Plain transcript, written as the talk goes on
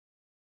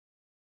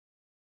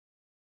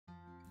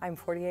I'm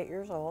 48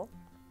 years old,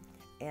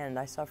 and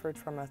I suffered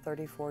from a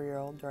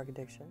 34-year-old drug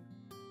addiction.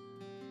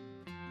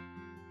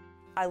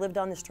 I lived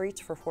on the streets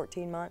for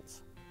 14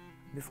 months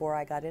before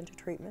I got into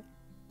treatment,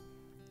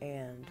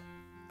 and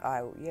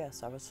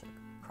yes, I was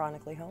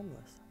chronically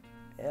homeless.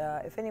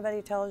 If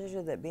anybody tells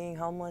you that being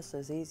homeless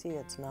is easy,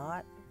 it's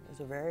not. It's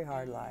a very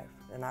hard life,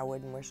 and I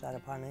wouldn't wish that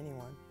upon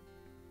anyone.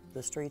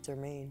 The streets are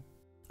mean.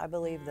 I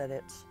believe that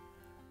it's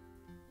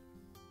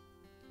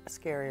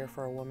scarier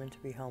for a woman to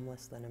be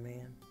homeless than a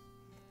man,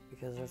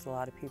 because there's a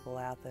lot of people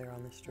out there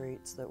on the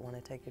streets that want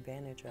to take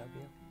advantage of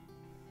you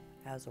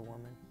as a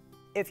woman.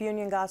 If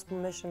Union Gospel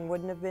Mission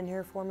wouldn't have been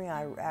here for me,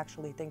 I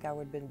actually think I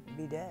would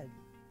be dead.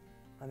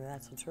 I mean,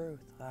 that's the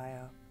truth.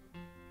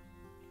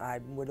 I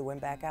would have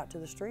went back out to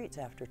the streets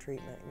after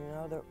treatment. You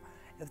know,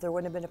 if there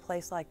wouldn't have been a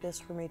place like this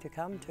for me to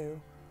come to,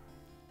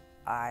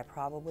 I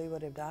probably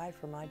would have died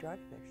from my drug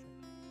addiction.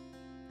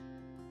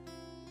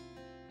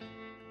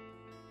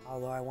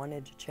 Although I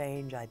wanted to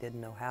change, I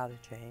didn't know how to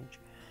change.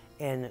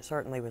 And it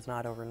certainly was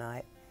not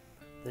overnight.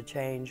 The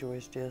change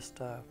was just,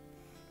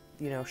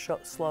 you know,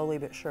 slowly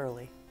but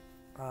surely.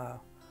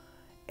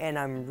 And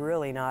I'm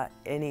really not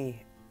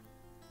any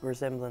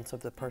resemblance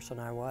of the person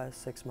I was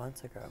 6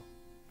 months ago.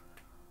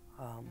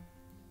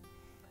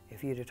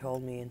 If you'd have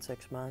told me in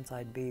 6 months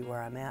I'd be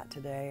where I'm at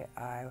today,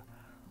 I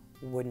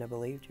wouldn't have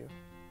believed you.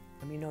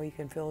 I mean, you know, you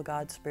can feel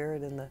God's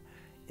Spirit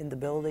in the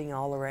building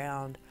all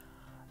around.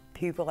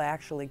 People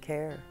actually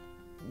care.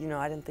 You know,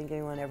 I didn't think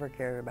anyone ever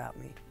cared about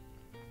me.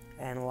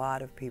 And a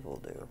lot of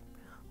people do.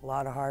 A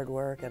lot of hard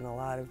work and a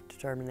lot of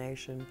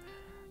determination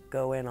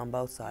go in on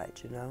both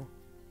sides, you know.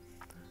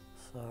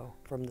 So,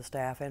 from the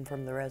staff and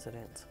from the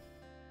residents.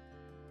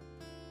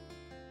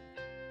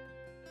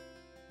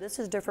 This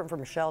is different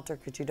from a shelter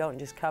because you don't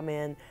just come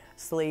in,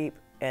 sleep,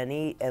 and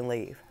eat and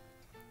leave.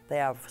 They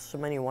have so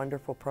many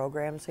wonderful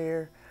programs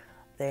here.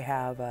 They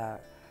have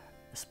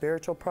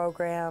spiritual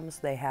programs,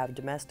 they have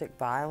domestic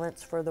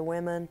violence for the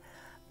women,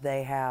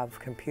 they have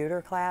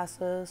computer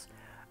classes,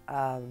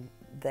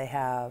 they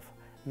have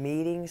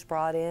meetings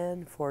brought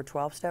in for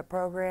 12-step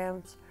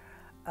programs.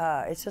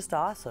 It's just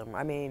awesome.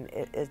 I mean,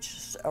 it's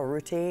just a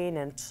routine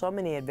and so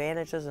many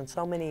advantages and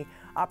so many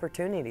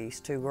opportunities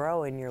to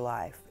grow in your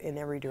life in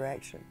every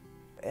direction.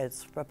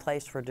 It's a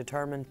place for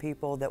determined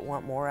people that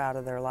want more out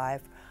of their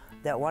life,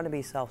 that want to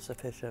be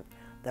self-sufficient,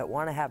 that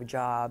want to have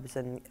jobs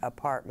and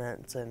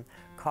apartments and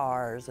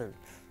cars and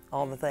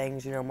all the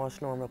things, you know,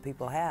 most normal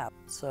people have.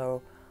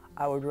 So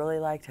I would really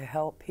like to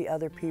help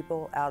other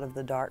people out of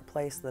the dark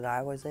place that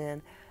I was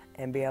in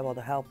and be able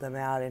to help them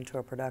out into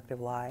a productive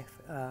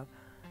life.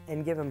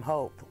 And give them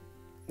hope,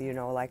 you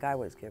know, like I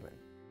was given.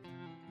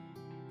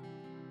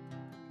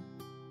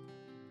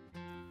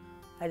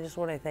 I just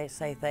want to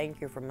say thank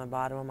you from the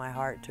bottom of my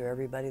heart to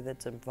everybody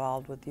that's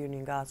involved with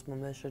Union Gospel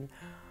Mission,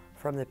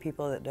 from the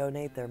people that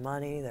donate their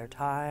money, their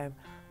time,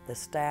 the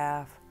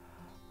staff,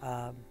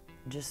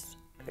 just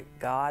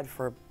God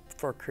for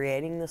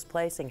creating this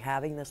place and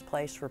having this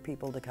place for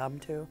people to come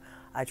to.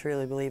 I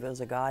truly believe it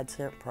was a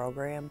God-sent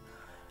program,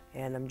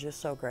 and I'm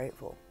just so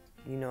grateful.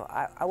 You know,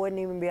 I wouldn't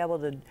even be able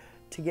to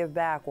give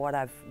back what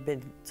I've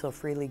been so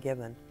freely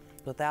given.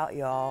 Without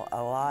y'all,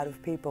 a lot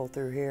of people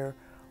through here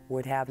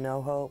would have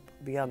no hope,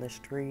 be on the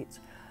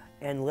streets,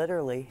 and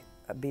literally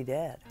be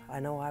dead. I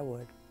know I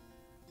would.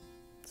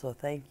 So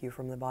thank you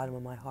from the bottom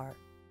of my heart.